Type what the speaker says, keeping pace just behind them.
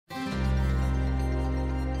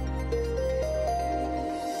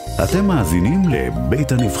אתם מאזינים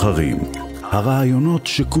לבית הנבחרים, הרעיונות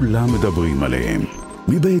שכולם מדברים עליהם,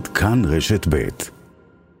 מבית כאן רשת בית.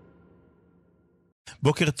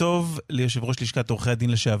 בוקר טוב ליושב ראש לשכת עורכי הדין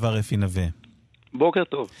לשעבר אפי נווה. בוקר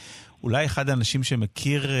טוב. אולי אחד האנשים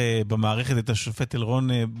שמכיר במערכת את השופט אלרון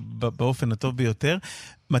באופן הטוב ביותר.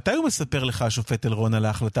 מתי הוא מספר לך השופט אלרון על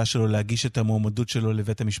ההחלטה שלו להגיש את המועמדות שלו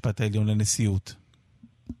לבית המשפט העליון לנשיאות?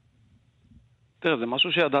 תראה, זה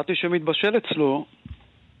משהו שידעתי שמתבשל אצלו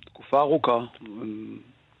תקופה ארוכה.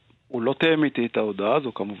 הוא לא תאם איתי את ההודעה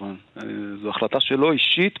הזו כמובן. זו החלטה שלו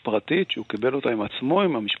אישית, פרטית, שהוא קיבל אותה עם עצמו,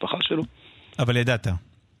 עם המשפחה שלו. אבל ידעת?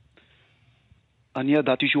 אני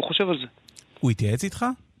ידעתי שהוא חושב על זה. הוא התייעץ איתך?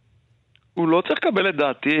 הוא לא צריך לקבל את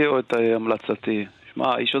דעתי או את המלצתי. שמע,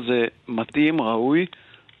 האיש הזה מתאים, ראוי,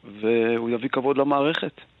 והוא יביא כבוד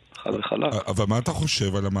למערכת. חד וחלק. אבל מה אתה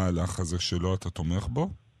חושב על המהלך הזה שלו? אתה תומך בו?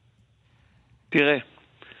 תראה,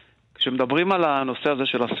 כשמדברים על הנושא הזה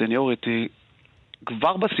של הסניוריטי,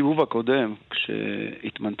 כבר בסיבוב הקודם,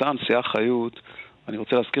 כשהתמנתה הנשיאה חיות, אני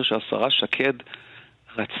רוצה להזכיר שהשרה שקד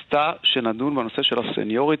רצתה שנדון בנושא של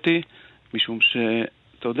הסניוריטי, משום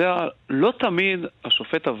שאתה יודע, לא תמיד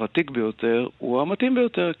השופט הוותיק ביותר הוא המתאים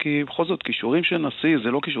ביותר, כי בכל זאת כישורים של נשיא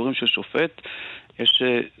זה לא כישורים של שופט, יש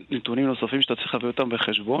נתונים נוספים שאתה צריך להביא אותם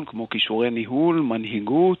בחשבון, כמו כישורי ניהול,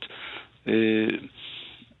 מנהיגות,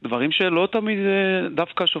 דברים שלא תמיד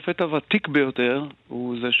דווקא השופט הוותיק ביותר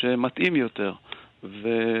הוא זה שמתאים יותר.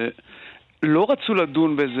 ולא רצו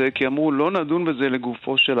לדון בזה, כי אמרו לא נדון בזה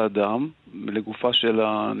לגופו של אדם, לגופה של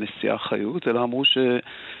הנשיאה חיות, אלא אמרו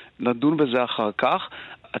שנדון בזה אחר כך.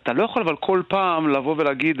 אתה לא יכול אבל כל פעם לבוא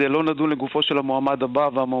ולהגיד לא נדון לגופו של המועמד הבא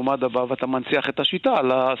והמועמד הבא, ואתה מנציח את השיטה.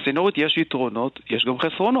 לסניורית יש יתרונות, יש גם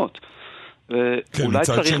חסרונות.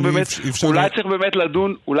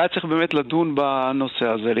 אולי צריך באמת לדון בנושא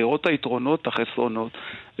הזה, לראות את היתרונות, את החסרונות.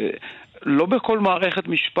 לא בכל מערכת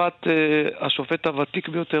משפט השופט הוותיק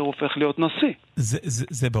ביותר הופך להיות נשיא.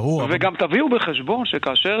 זה ברור. וגם תביאו בחשבון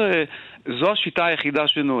שכאשר זו השיטה היחידה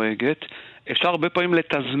שנוהגת, אפשר הרבה פעמים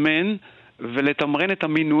לתזמן ולתמרן את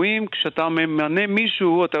המינויים. כשאתה ממנה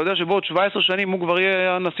מישהו, אתה יודע שבעוד 17 שנים הוא כבר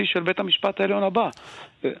יהיה הנשיא של בית המשפט העליון הבא.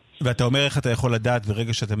 ואתה אומר איך אתה יכול לדעת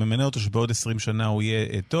ברגע שאתה ממנה אותו שבעוד 20 שנה הוא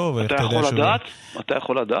יהיה טוב? אתה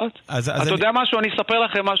יכול לדעת? אתה יודע משהו? אני אספר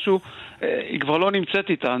לכם משהו. היא כבר לא נמצאת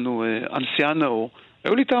איתנו, הנשיאה נאור.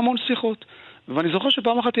 היו לי איתה המון שיחות. ואני זוכר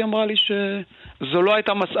שפעם אחת היא אמרה לי שזו לא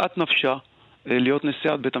הייתה משאת נפשה להיות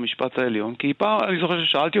נשיאת בית המשפט העליון. כי פעם אני זוכר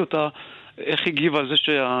ששאלתי אותה איך הגיב על זה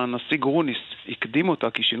שהנשיא גרוניס הקדים אותה,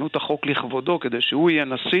 כי שינו את החוק לכבודו כדי שהוא יהיה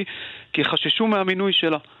נשיא, כי חששו מהמינוי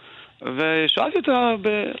שלה. ושאלתי אותה,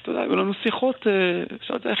 אתה יודע, היו לנו שיחות,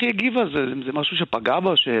 שאלתי איך היא הגיבה על זה, זה משהו שפגע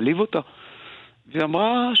בה, שהעליב אותה. והיא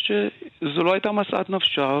אמרה שזו לא הייתה משאת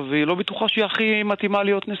נפשה, והיא לא בטוחה שהיא הכי מתאימה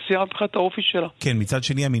להיות נשיאה מבחינת האופי שלה. כן, מצד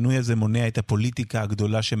שני המינוי הזה מונע את הפוליטיקה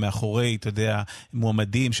הגדולה שמאחורי, אתה יודע,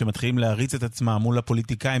 מועמדים שמתחילים להריץ את עצמם מול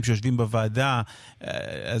הפוליטיקאים שיושבים בוועדה,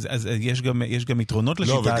 אז יש גם יתרונות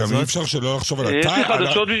לשיטה הזאת. לא, וגם אי אפשר שלא לחשוב על יש לי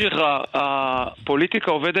חדשות בשבילך,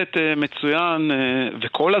 הפוליטיקה עובדת מצוין,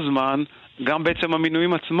 וכל הזמן, גם בעצם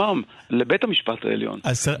המינויים עצמם, לבית המשפט העליון.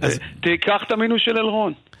 תיקח את המינוי של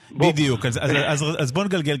אלרון. בדיוק, אז בוא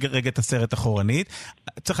נגלגל רגע את הסרט אחורנית.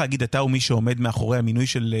 צריך להגיד, אתה ומי שעומד מאחורי המינוי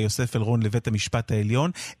של יוסף אלרון לבית המשפט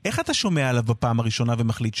העליון, איך אתה שומע עליו בפעם הראשונה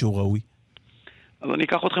ומחליט שהוא ראוי? אז אני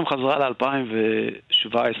אקח אתכם חזרה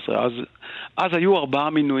ל-2017, אז היו 4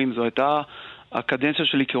 מינויים, זו הייתה הקדנציה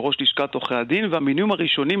שלי כראש לשכת עורכי הדין, והמינויים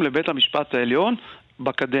הראשונים לבית המשפט העליון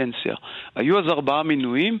בקדנציה. היו אז 4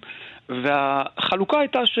 מינויים, והחלוקה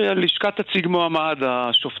הייתה שלשכת תציג מועמד,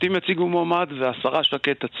 השופטים יציגו מועמד, והשרה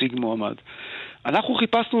שקד תציג מועמד. אנחנו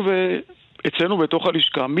חיפשנו אצלנו בתוך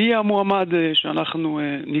הלשכה מי המועמד שאנחנו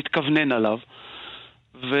נתכוונן עליו,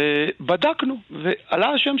 ובדקנו, ועלה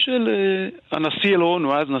השם של הנשיא אלרון,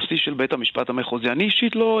 הוא היה אז נשיא של בית המשפט המחוזי. אני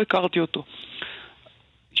אישית לא הכרתי אותו.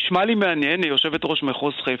 נשמע לי מעניין, יושבת ראש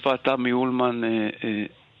מחוז חיפה, תמי אולמן,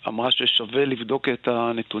 אמרה ששווה לבדוק את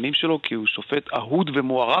הנתונים שלו, כי הוא שופט אהוד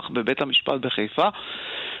ומוערך בבית המשפט בחיפה.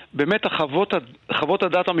 באמת חוות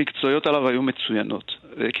הדעת המקצועיות עליו היו מצוינות.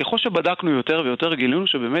 ככל שבדקנו יותר ויותר, גילינו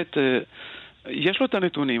שבאמת יש לו את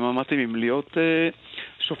הנתונים המתאימים להיות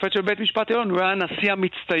שופט של בית משפט העליון. הוא היה הנשיא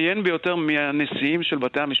המצטיין ביותר מהנשיאים של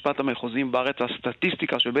בתי המשפט המחוזיים בארץ.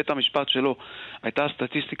 הסטטיסטיקה של בית המשפט שלו הייתה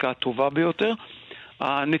הסטטיסטיקה הטובה ביותר.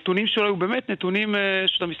 הנתונים שלו היו באמת נתונים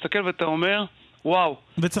שאתה מסתכל ואתה אומר, וואו.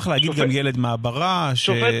 וצריך להגיד גם ילד מעברה.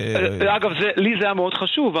 אגב, לי זה היה מאוד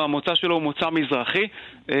חשוב, המוצא שלו הוא מוצא מזרחי.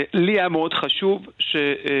 לי היה מאוד חשוב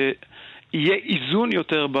יהיה איזון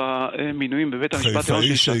יותר במינויים בבית המשפט.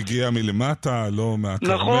 חיפאי שהגיע מלמטה, לא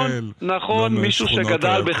מהכרמל. נכון, מישהו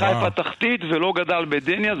שגדל בחיפה תחתית ולא גדל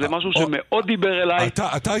בדניה, זה משהו שמאוד דיבר אליי.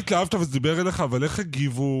 אתה התלהבת וזה דיבר אליך, אבל איך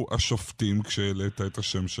הגיבו השופטים כשהעלית את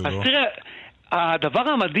השם שלו? אז תראה, הדבר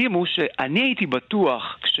המדהים הוא שאני הייתי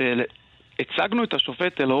בטוח, כשהצגנו את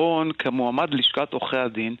השופט אלרון כמועמד לשכת עורכי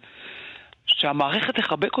הדין, שהמערכת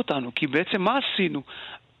תחבק אותנו, כי בעצם מה עשינו?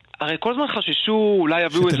 הרי כל הזמן חששו, אולי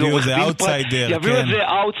יביאו איזה עורך דין פרטי, יביאו איזה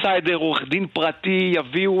אאוטסיידר, עורך דין פרטי,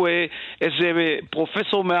 יביאו איזה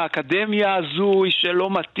פרופסור מהאקדמיה הזו, שלא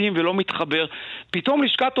מתאים ולא מתחבר. פתאום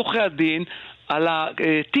לשכת עורכי הדין, על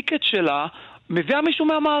הטיקט שלה, מביאה מישהו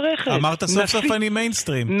מהמערכת. אמרת סוף סוף אני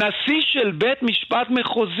מיינסטרים. נשיא של בית משפט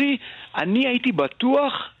מחוזי, אני הייתי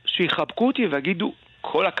בטוח שיחבקו אותי ויגידו,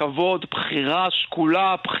 כל הכבוד, בחירה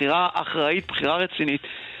שקולה, בחירה אחראית, בחירה רצינית.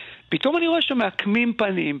 פתאום אני רואה שמעקמים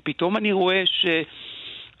פנים, פתאום אני רואה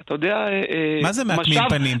אתה יודע, מה זה מעקמים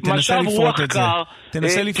פנים? תנסה משב לפרוט רוח את זה. קר.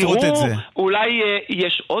 תנסה לפרוט את זה. אולי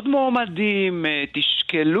יש עוד מועמדים,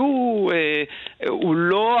 תשקלו, הוא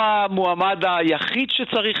לא המועמד היחיד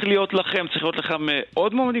שצריך להיות לכם, צריך להיות לכם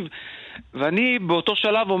עוד מועמדים. ואני באותו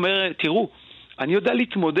שלב אומר, תראו, אני יודע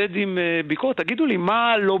להתמודד עם ביקורת, תגידו לי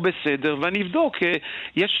מה לא בסדר, ואני אבדוק.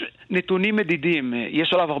 יש נתונים מדידים,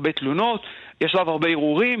 יש עליו הרבה תלונות, יש עליו הרבה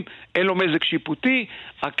ערעורים, אין לו מזג שיפוטי,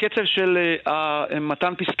 הקצב של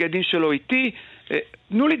מתן פסקי דין שלו איתי,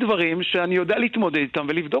 תנו לי דברים שאני יודע להתמודד איתם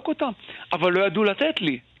ולבדוק אותם, אבל לא ידעו לתת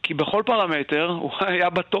לי, כי בכל פרמטר הוא היה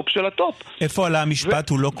בטופ של הטופ. איפה עלה המשפט?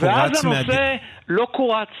 הוא לא קורץ? ואז הנושא לא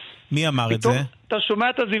קורץ. מי אמר את זה? אתה שומע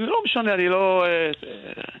את הזימון, לא משנה, אני לא...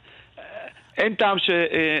 אין טעם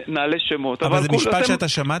שנעלה שמות. אבל זה משפט שאתה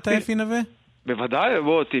שמעת, אפי נווה? בוודאי,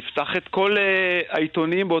 בוא, תפתח את כל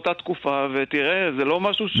העיתונים באותה תקופה ותראה, זה לא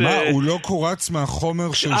משהו מה, הוא לא קורץ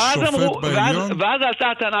מהחומר של שופט בעליון? ואז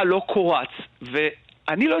עלתה הטענה לא קורץ,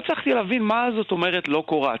 ואני לא הצלחתי להבין מה זאת אומרת לא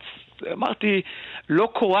קורץ. אמרתי, לא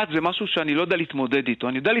קורץ זה משהו שאני לא יודע להתמודד איתו.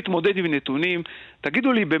 אני יודע להתמודד עם נתונים,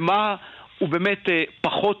 תגידו לי במה הוא באמת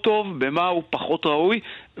פחות טוב, במה הוא פחות ראוי,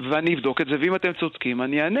 ואני אבדוק את זה, ואם אתם צודקים,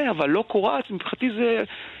 אני אענה, אבל לא קורץ, מבחינתי זה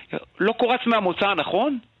לא קורץ מהמוצא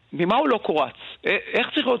הנכון? ממה הוא לא קורץ? איך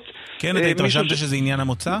צריך להיות... כן, אתה התרשמת שזה עניין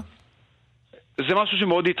המוצא? זה משהו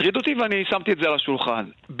שמאוד הטריד אותי, ואני שמתי את זה על השולחן.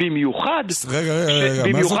 במיוחד... רגע,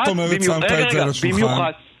 מה זאת אומרת שמת את זה על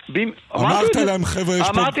השולחן? אמרת להם, חבר'ה,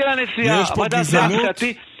 יש פה גזענות?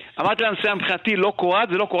 אמרתי לנושא מבחינתי לא קורץ,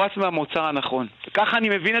 זה לא קורץ מהמוצא הנכון. ככה אני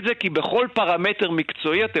מבין את זה, כי בכל פרמטר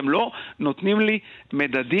מקצועי אתם לא נותנים לי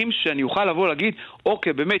מדדים שאני אוכל לבוא להגיד,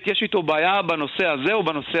 אוקיי, באמת יש איתו בעיה בנושא הזה או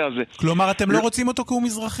בנושא הזה. כלומר, אתם לא רוצים אותו כי הוא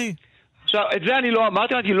מזרחי. עכשיו, את זה אני לא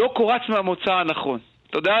אמרתי, לא קורץ מהמוצא הנכון.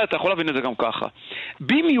 אתה יודע, אתה יכול להבין את זה גם ככה.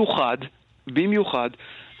 במיוחד,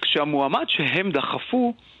 כשהמועמד שהם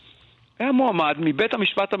דחפו, היה מועמד מבית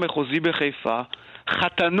המשפט המחוזי בחיפה,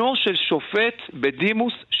 חתנו של שופט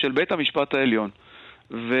בדימוס של בית המשפט העליון.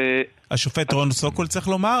 השופט רון סוקול צריך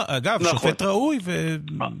לומר, אגב, נכון. שופט ראוי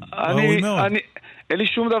וראוי מאוד. אין לי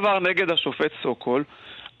שום דבר נגד השופט סוקול,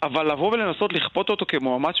 אבל לבוא ולנסות לכפות אותו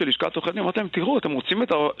כמועמד של לשכת עורכי דין, אמרתם, תראו, אתם רוצים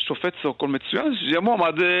את השופט סוקול מצוין, שיהיה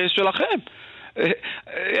מועמד שלכם.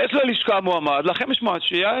 יש ללשכה מועמד, לכם יש מועמד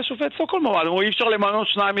שיהיה שופט סוקול מועמד, אמרו אי אפשר למנות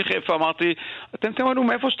שניים מחיפה, אמרתי אתם תמנו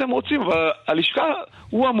מאיפה שאתם רוצים, אבל הלשכה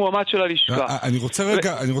הוא המועמד של הלשכה. אני רוצה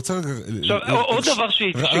רגע עוד דבר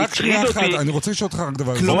שהטריד אותי, אני רוצה לשאול אותך רק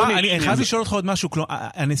דבר, כלומר אני חייב לשאול אותך עוד משהו,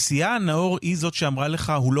 הנשיאה נאור היא זאת שאמרה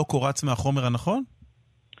לך הוא לא קורץ מהחומר הנכון?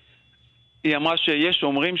 היא אמרה שיש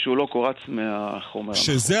אומרים שהוא לא קורץ מהחומר.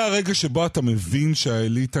 שזה הרגע שבו אתה מבין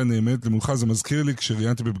שהאליטה נעמדת למולך, זה מזכיר לי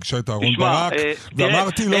כשראיינתי בפגישה את אהרון ברק,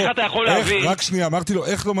 ואמרתי לו, רק שנייה, אמרתי לו,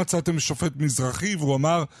 איך לא מצאתם שופט מזרחי? והוא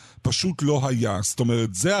אמר, פשוט לא היה. זאת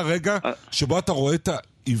אומרת, זה הרגע שבו אתה רואה את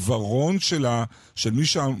העיוורון של מי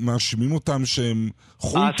שמאשימים אותם שהם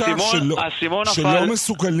חונטה, שלא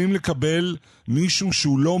מסוגלים לקבל מישהו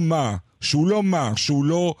שהוא לא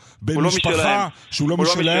בן משפחה, שהוא לא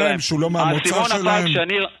משלהם, שהוא לא מהמוצא שלהם.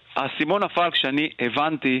 הסימון נפל כשאני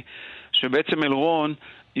הבנתי שבעצם אלרון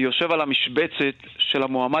יושב על המשבצת של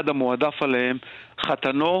המועמד המועדף עליהם,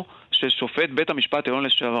 חתנו של שופט בית המשפט העליון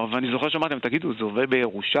לשעבר. ואני זוכר שאמרתם, תגידו, זה עובד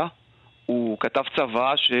בירושה? הוא כתב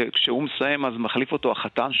צוואה שכשהוא מסיים אז מחליף אותו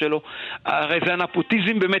החתן שלו. הרי זה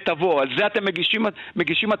הנפוטיזם במיטבו. על זה אתם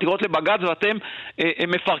מגישים עתירות לבג"ץ ואתם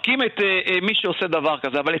מפרקים את מי שעושה דבר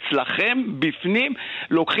כזה. אבל אצלכם בפנים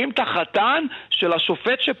לוקחים את החתן של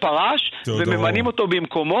השופט שפרש וממנים אותו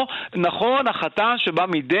במקומו. נכון, החתן שבא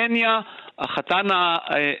מדניה, החתן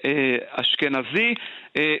האשכנזי,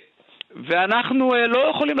 ואנחנו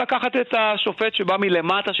לא יכולים לקחת את השופט שבא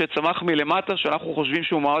מלמטה, שצמח מלמטה, שאנחנו חושבים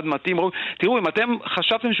שהוא מאוד מתאים. תראו, אם אתם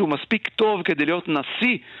חשבתם שהוא מספיק טוב כדי להיות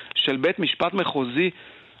נשיא של בית משפט מחוזי,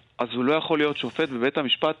 אז הוא לא יכול להיות שופט בבית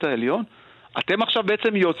המשפט העליון. אתם עכשיו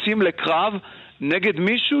בעצם יוצאים לקרב נגד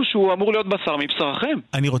מישהו שהוא אמור להיות בשר מבשרכם.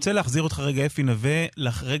 אני רוצה להחזיר אותך רגע, אפי נווה,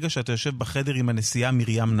 לרגע שאתה יושב בחדר עם הנשיאה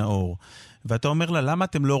מרים נאור. ואתה אומר לה, למה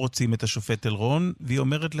אתם לא רוצים את השופט אלרון? והיא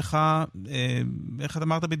אומרת לך, איך אתה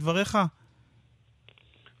אמרת בדבריך?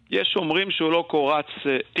 יש אומרים שהוא לא קורץ.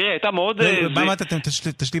 תראה, הייתה מאוד... מה אתה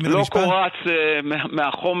תשלים את לא המשפט? לא קורץ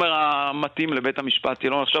מהחומר המתאים לבית המשפט.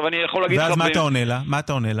 עכשיו אני יכול להגיד... ואז מה אתה עונה לה? מה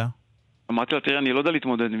אתה עונה לה? אמרתי לה, תראה, אני לא יודע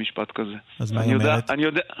להתמודד עם משפט כזה. אז מה היא אומרת? אני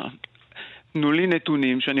יודע... תנו לי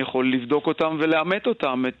נתונים שאני יכול לבדוק אותם ולאמת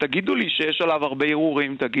אותם. תגידו לי שיש עליו הרבה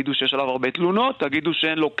ערעורים, תגידו שיש עליו הרבה תלונות, תגידו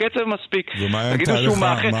שאין לו קצב מספיק,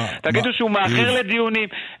 תגידו שהוא מאחר לדיונים.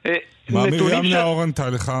 מה מרים נאור ענתה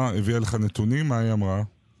לך? הביאה לך נתונים? מה היא אמרה?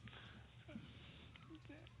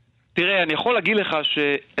 תראה, אני יכול להגיד לך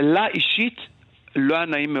שלה אישית לא היה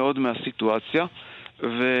נעים מאוד מהסיטואציה,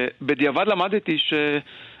 ובדיעבד למדתי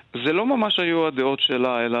שזה לא ממש היו הדעות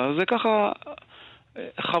שלה, אלא זה ככה...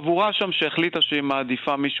 חבורה שם שהחליטה שהיא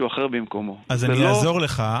מעדיפה מישהו אחר במקומו. אז אני אעזור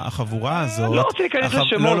לך, החבורה הזאת... לא רוצה להיכנס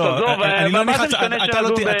לשמות, עזוב,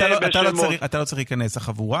 אתה לא צריך להיכנס.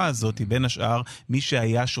 החבורה הזאת היא בין השאר מי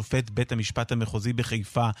שהיה שופט בית המשפט המחוזי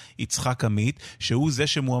בחיפה, יצחק עמית, שהוא זה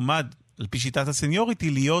שמועמד על פי שיטת הסניוריטי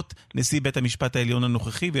להיות נשיא בית המשפט העליון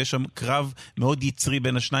הנוכחי, ויש שם קרב מאוד יצרי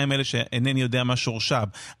בין השניים האלה שאינני יודע מה שורשיו.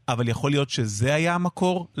 אבל יכול להיות שזה היה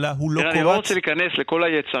המקור הוא לא קורץ? אני לא רוצה להיכנס לכל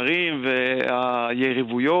היצרים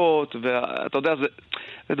והיריבויות, ואתה יודע,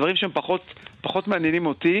 זה דברים שהם פחות מעניינים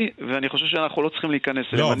אותי, ואני חושב שאנחנו לא צריכים להיכנס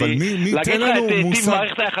אליהם. לא, אבל מי תן לנו מושג... טיב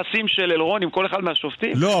מערכת היחסים של אלרון עם כל אחד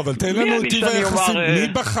מהשופטים? לא, אבל תן לנו טיב היחסים. מי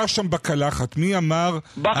בחה שם בקלחת? מי אמר...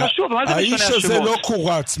 בחשוב, מה זה משנה השמות? האיש הזה לא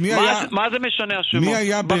קורץ. מה זה משנה השמות? מי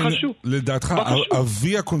היה לדעתך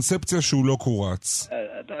אבי הקונספציה שהוא לא קורץ?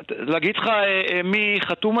 להגיד לך מי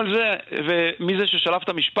חתום על זה, ומי זה ששלף את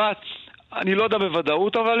המשפט? אני לא יודע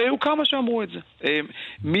בוודאות, אבל היו כמה שאמרו את זה.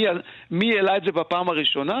 מי העלה את זה בפעם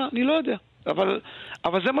הראשונה? אני לא יודע.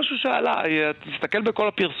 אבל זה משהו שעלה. תסתכל בכל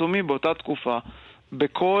הפרסומים באותה תקופה,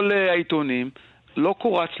 בכל העיתונים, לא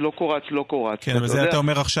קורץ, לא קורץ, לא קורץ. כן, אבל זה אתה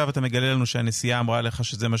אומר עכשיו, אתה מגלה לנו שהנשיאה אמרה לך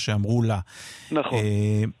שזה מה שאמרו לה. נכון.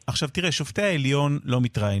 עכשיו תראה, שופטי העליון לא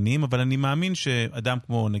מתראיינים, אבל אני מאמין שאדם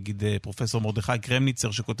כמו נגיד פרופסור מרדכי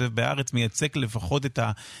קרמניצר שכותב בארץ, מייצג לפחות את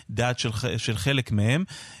הדעת של חלק מהם,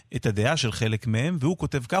 את הדעה של חלק מהם, והוא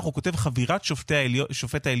כותב כך, הוא כותב חבירת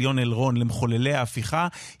שופט העליון אלרון למחוללי ההפיכה,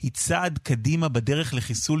 היא צעד קדימה בדרך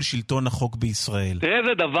לחיסול שלטון החוק בישראל. תראה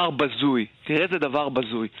איזה דבר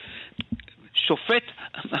בזוי.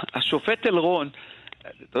 השופט אלרון,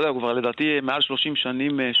 אתה יודע, הוא כבר לדעתי מעל 30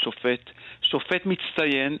 שנים שופט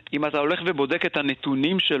מצטיין. אם אתה הולך ובודק את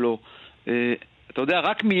הנתונים שלו, אתה יודע,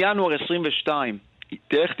 רק מינואר 22,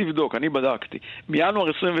 איך תבדוק, אני בדקתי, מינואר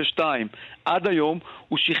 22 עד היום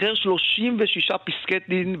הוא שחרר 36 פסקי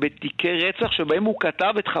דין בתיקי רצח שבהם הוא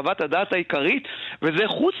כתב את חוות הדעת העיקרית, וזה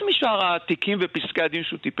חוץ משאר התיקים ופסקי הדין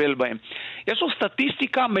שהוא טיפל בהם. יש לו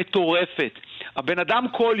סטטיסטיקה מטורפת. הבן אדם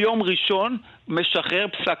כל יום ראשון משחרר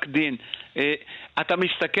פסק דין. אתה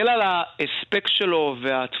מסתכל על האספקט שלו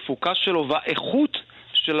והתפוקה שלו והאיכות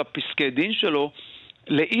של הפסקי דין שלו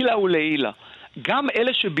לעילה ולעילה. גם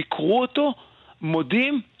אלה שביקרו אותו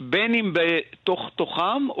מודים, בין אם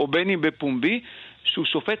בתוכם או בין אם בפומבי, שהוא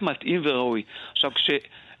שופט מתאים וראוי. עכשיו,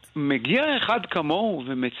 כשמגיע אחד כמוהו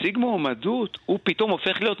ומציג מועמדות, הוא פתאום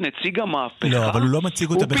הופך להיות נציג המהפכה. לא, אבל הוא לא מציג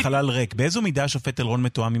אותה בחלל ריק. באיזו מידה השופט אלרון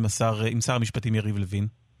מתואם עם שר המשפטים יריב לוין?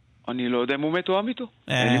 אני לא יודע אם הוא מתואם איתו.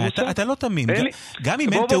 אתה לא תמים. גם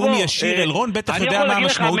אם אין תאום ישיר, אלרון בטח יודע מה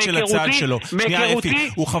המשמעות של הצעד שלו. שנייה אפי,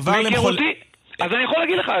 הוא חבר למחול... אז אני יכול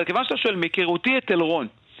להגיד לך, כיוון שאתה שואל, מכירותי את אלרון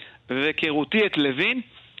וכירותי את לוין,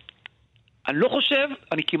 אני לא חושב,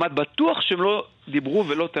 אני כמעט בטוח שהם לא דיברו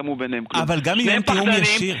ולא תאמו ביניהם כלום. אבל גם אם אין תאום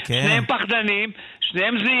ישיר, כן. שניהם פחדנים,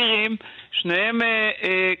 שניהם זהירים, שניהם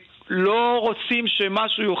לא רוצים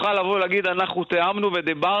שמשהו יוכל לבוא ולהגיד אנחנו תאמנו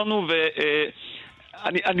ודיברנו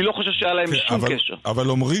אני לא חושב שהיה להם שום קשר. אבל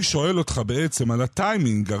עומרי שואל אותך בעצם על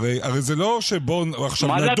הטיימינג, הרי זה לא שבוא עכשיו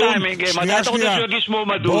נדון... מה זה הטיימינג? מתי אתה רוצה שהוא יגיש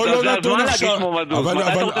מועמדות? זה הזמן להגיש מועמדות.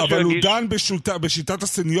 אבל הוא דן בשיטת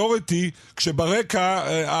הסניוריטי, כשברקע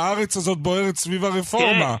הארץ הזאת בוערת סביב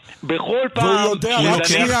הרפורמה. בכל פעם... והוא יודע, רק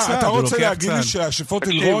שנייה, אתה רוצה להגיד לי שהשופט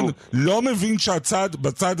אלרון לא מבין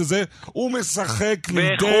בצד הזה הוא משחק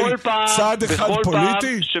לידי צד אחד פוליטי? בכל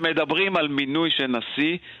פעם שמדברים על מינוי של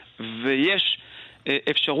נשיא, ויש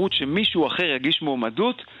אפשרות שמישהו אחר יגיש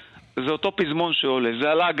מועמדות, זה אותו פזמון שעולה.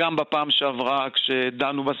 זה עלה גם בפעם שעברה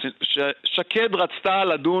כשדנו, שקד רצתה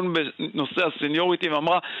לדון בנושא הסניוריטי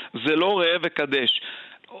ואמרה, זה לא ראה וקדש.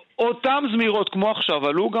 אותם זמירות כמו עכשיו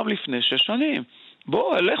עלו גם לפני 6 שנים.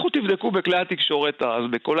 בואו, לכו תבדקו בכלי התקשורת אז,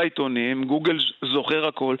 בכל העיתונים, גוגל זוכר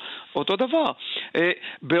הכל, אותו דבר.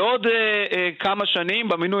 בעוד כמה שנים,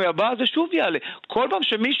 במינוי הבא, זה שוב יעלה. כל פעם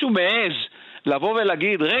שמישהו מעז לבוא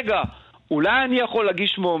ולהגיד, רגע, אולי אני יכול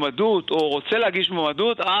להגיש מועמדות, או רוצה להגיש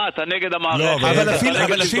מועמדות, אתה נגד המערכת,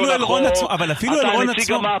 אבל אפילו אלרון עצמו, אתה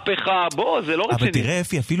נציג המהפכה, בוא, זה לא רציני. אבל תראה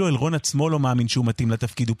אפי, אפילו אלרון עצמו לא מאמין שהוא מתאים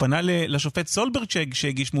לתפקיד, הוא פנה לשופט סולברג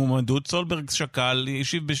שהגיש מועמדות, סולברג שקל,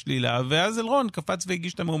 ישיב בשלילה, ואז אלרון קפץ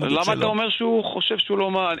והגיש את המועמדות שלו. למה אתה אומר שהוא חושב שהוא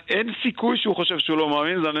לא מאמין? אין סיכוי שהוא חושב שהוא לא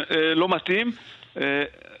מאמין, זה לא מתאים,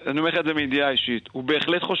 אני אומר את זה מידיעה אישית. הוא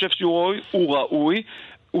בהחלט חושב שהוא ראוי,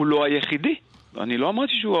 הוא לא היחידי. אני לא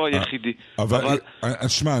אמרתי שהוא היחידי. אבל,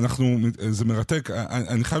 שמע, זה מרתק,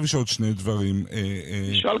 אני חייב לשאול 2 דברים.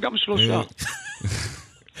 נשאל גם 3.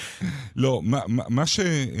 לא, מה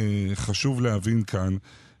שחשוב להבין כאן,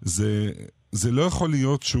 זה לא יכול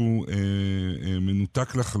להיות שהוא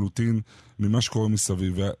מנותק לחלוטין ממה שקורה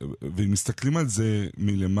מסביב, ואם מסתכלים על זה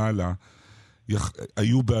מלמעלה,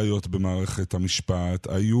 היו בעיות במערכת המשפט,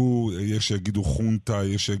 יש שיגידו חונטה,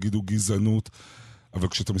 יש שיגידו גזענות, אבל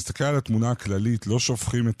כשאתה מסתכל על התמונה הכללית, לא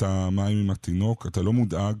שופכים את המים עם התינוק, אתה לא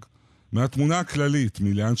מודאג מהתמונה הכללית,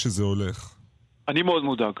 מלאן שזה הולך. אני מאוד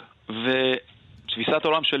מודאג, ותפיסת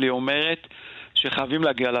העולם שלי אומרת שחייבים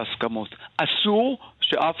להגיע להסכמות. אסור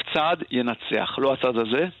שאף צד ינצח, לא הצד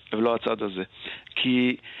הזה ולא הצד הזה.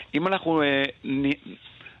 כי אם אנחנו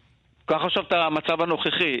כך עכשיו את המצב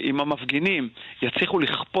הנוכחי, אם המפגינים יצליחו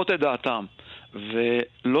לכפות את דעתם,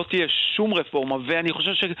 ולא תהיה שום רפורמה, ואני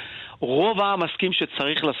חושב שרוב העם מסכים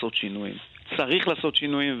שצריך לעשות שינויים. צריך לעשות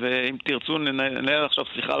שינויים, ואם תרצו ננהל עכשיו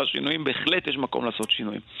שיחה על השינויים, בהחלט יש מקום לעשות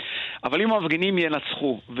שינויים. אבל אם המפגינים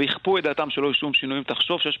ינצחו ויכפו את דעתם שלא יהיו שום שינויים,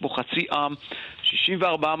 תחשוב שיש פה חצי עם,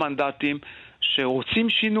 64 מנדטים שרוצים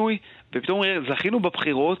שינוי, ופתאום זכינו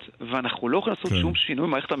בבחירות, ואנחנו לא יכולים לעשות שום שינוי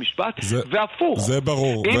במערכת המשפט, והפוך. זה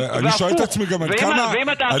ברור. ואני שואל את עצמי גם עד כמה... ואם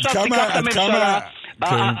אתה עכשיו תיקח את הממשלה...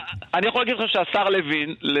 אני יכול להגיד לך שהשר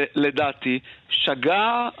לוין, לדעתי,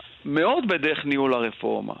 שגה מאוד בדרך ניהול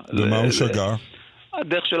הרפורמה. ומה הוא שגה?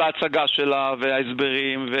 הדרך של ההצגה שלה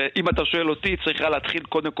וההסברים, ואם אתה שואל אותי, צריכה להתחיל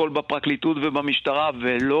קודם כל בפרקליטות ובמשטרה,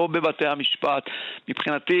 ולא בבתי המשפט.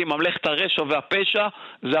 מבחינתי, ממלכת הרשע והפשע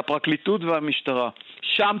זה הפרקליטות והמשטרה.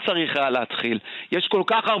 שם צריך להתחיל. יש כל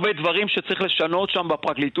כך הרבה דברים שצריך לשנות שם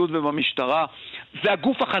בפרקליטות ובמשטרה. זה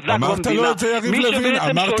הגוף החזק במדינה. אמרת לו את זה יריב לוין? מי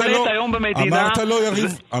שבעצם שולט היום במדינה...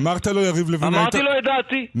 אמרת לו יריב לוין? אמרתי לו את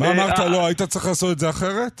דעתי. מה אמרת לו? היית צריך לעשות את זה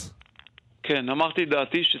אחרת? כן, אמרתי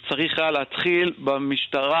דעתי שצריך היה להתחיל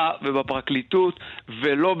במשטרה ובפרקליטות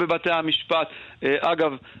ולא בבתי המשפט.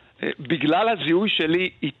 אגב, בגלל הזיהוי שלי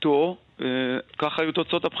איתו, ככה היו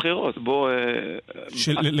תוצאות הבחירות.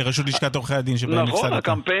 לרשות לשכת עורכי הדין שבהם נפסדת. נכון,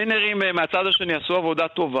 הקמפיינרים מהצד השני עשו עבודה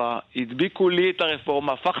טובה, הדביקו לי את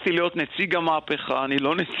הרפורמה, הפכתי להיות נציג המהפכה, אני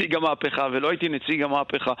לא נציג המהפכה ולא הייתי נציג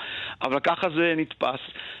המהפכה, אבל ככה זה נתפס.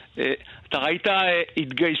 אתה ראית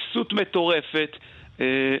התגייסות מטורפת,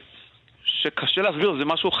 שקשה להסביר, זה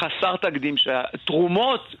משהו חסר תקדים,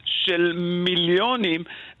 שהתרומות של מיליונים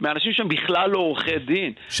מאנשים שהם בכלל לא עורכי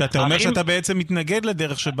דין. שאתה אומר שאתה בעצם מתנגד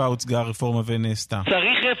לדרך שבה הוצגה הרפורמה ונעשתה.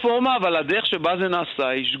 צריך רפורמה, אבל הדרך שבה זה נעשה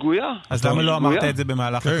היא שגויה. אז למה לא אמרת את זה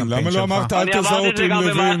במהלך הקמפיין שלך? למה לא אמרת אל תזהות עם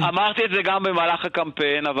לוין? אמרתי את זה גם במהלך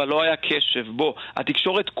הקמפיין, אבל לא היה קשב. בוא,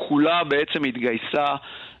 התקשורת כולה בעצם התגייסה...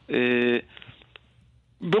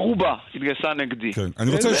 ברובה התגייסה נגדי. כן,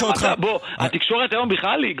 אני רוצה לשאול אותך... בוא, התקשורת היום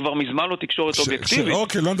בכלל היא כבר מזמן לא תקשורת אובייקטיבית.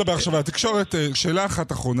 אוקיי, לא נדבר עכשיו. התקשורת, שאלה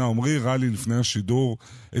אחת אחרונה, עומרי הראה לי לפני השידור,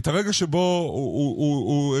 את הרגע שבו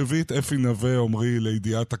הוא הביא את אפי נווה, עומרי,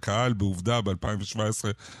 לידיעת הקהל, בעובדה,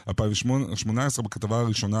 ב-2017-2018, בכתבה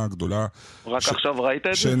הראשונה הגדולה. רק עכשיו ראית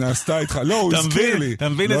את זה? שנעשתה איתך. לא, הוא הזכיר לי. אתה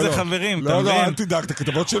מבין איזה חברים, לא, אל תדאג, את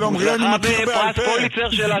הכתבות של עומרי אני מכיר בעל פה. פרס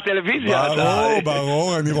פוליצר של הטלוויזיה.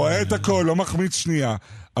 ברור, אני רואה את הכל, לא מחמיץ שנייה.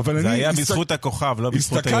 זה היה בזכות הכוכב, לא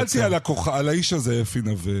בזכות היוצא. הסתכלתי על האיש הזה, אפי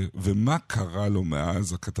נווה, ומה קרה לו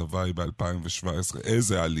מאז הכתבה היא ב-2017?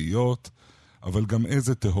 איזה עליות, אבל גם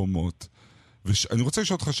איזה תהומות. ואני רוצה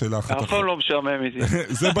לשאול אותך שאלה אחת. אף לא משעמם איתי.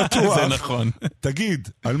 זה בטוח. זה נכון. תגיד,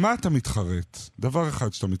 על מה אתה מתחרט? דבר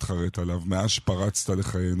אחד שאתה מתחרט עליו, מאז שפרצת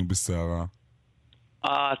לחיינו בסערה.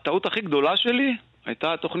 הטעות הכי גדולה שלי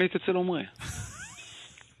הייתה התוכנית אצל עומרי.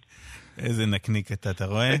 איזה נקניק אתה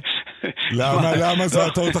רואה? למה זו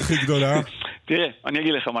הטעות הכי גדולה? תראה, אני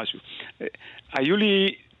אגיד לך משהו. היו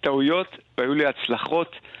לי טעויות והיו לי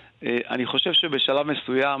הצלחות. אני חושב שבשלב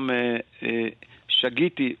מסוים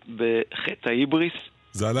שגיתי בחטא ההיבריס,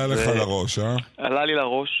 זה עלה לך לראש, עלה לי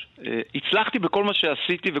לראש. הצלחתי בכל מה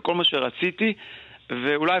שעשיתי וכל מה שרציתי,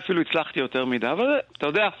 ואולי אפילו הצלחתי יותר מדי, אבל אתה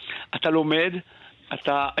יודע, אתה לומד,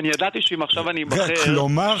 אני ידעתי שאם עכשיו אני אבחר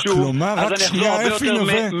כלומר, רק שנייה, אז אני אחזור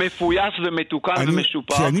הרבה יותר מפויס ומתוקן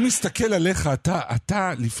ומשופר. כי אני מסתכל עליך,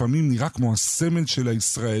 אתה לפעמים נראה כמו הסמל של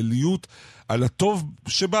הישראליות, על הטוב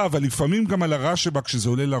שבא, אבל לפעמים גם על הרע שבא כשזה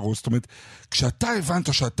עולה לראש. זאת אומרת, כשאתה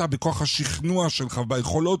הבנת שאתה בכוח השכנוע שלך,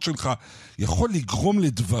 ביכולות שלך, יכול לגרום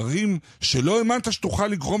לדברים שלא האמנת שתוכל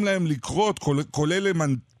לגרום להם לקרות, כולל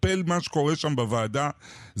למנפל מה שקורה שם בוועדה,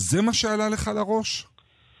 זה מה שעלה לך לראש?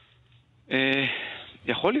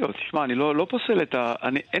 יכול להיות, תשמע, אני לא פוסל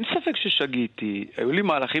אין ספק ששגיתי, היו לי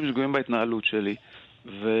מהלכים שגויים בהתנהלות שלי,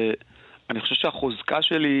 ואני חושב שהחוזקה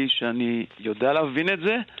שלי, שאני יודע להבין את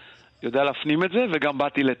זה, יודע להפנים את זה, וגם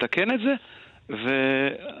באתי לתקן את זה,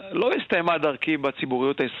 ולא הסתיימה דרכי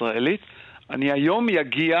בציבוריות הישראלית. אני היום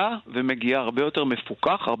מגיע הרבה יותר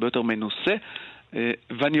מפוקח, הרבה יותר מנוסה,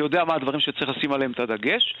 ואני יודע מה הדברים שצריך לשים עליהם את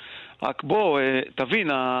הדגש. רק בוא, תבין,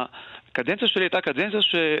 הקדנציה שלי הייתה קדנציה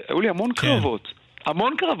שהיו לי המון קרבות.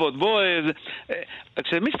 המון קרבות.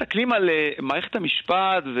 כשמסתכלים על מערכת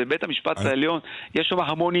המשפט ובית המשפט העליון, יש שם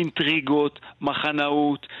המון אינטריגות,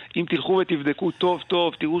 מחנאות. אם תלכו ותבדקו טוב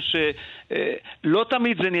טוב, תראו שלא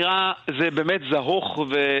תמיד זה נראה, זה באמת זהוך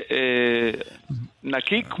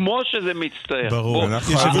ונקי כמו שזה מצטער. ברור.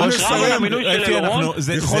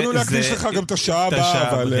 יכולנו להקדיש לך גם את השעה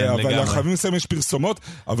הבאה, אבל חייבים לסיים, יש פרסומות,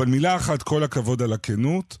 אבל מילה אחת, כל הכבוד על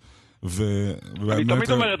הכנות. אני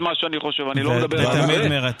תמיד אומר את מה שאני חושב, אני לא מדבר תמיד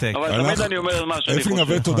מרתק. אבל תמיד אני אומר את מה שאני חושב. אפי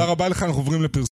נווה, תודה רבה לך, אנחנו עוברים לפרסום.